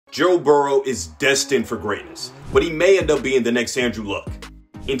Joe Burrow is destined for greatness, but he may end up being the next Andrew Luck.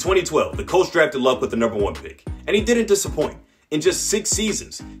 In 2012, the Colts drafted Luck with the #1 pick, and he didn't disappoint. In just 6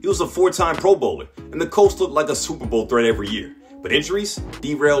 seasons, he was a 4-time Pro Bowler, and the Colts looked like a Super Bowl threat every year. But injuries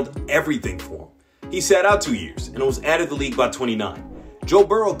derailed everything for him. He sat out 2 years and was out of the league by 29. Joe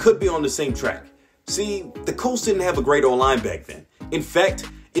Burrow could be on the same track. See, the Colts didn't have a great O-line back then. In fact,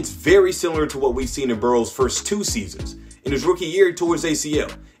 it's very similar to what we've seen in Burrow's first 2 seasons. In his rookie year, he tore his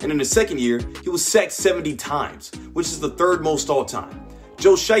ACL, and in his second year, he was sacked 70 times, which is the 3rd most all time.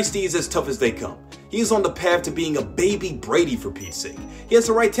 Joe Shiesty is as tough as they come. He is on the path to being a baby Brady for Pete's sake. He has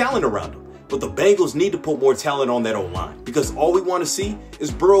the right talent around him, but the Bengals need to put more talent on that O-line because all we want to see is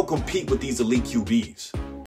Burrow compete with these elite QBs.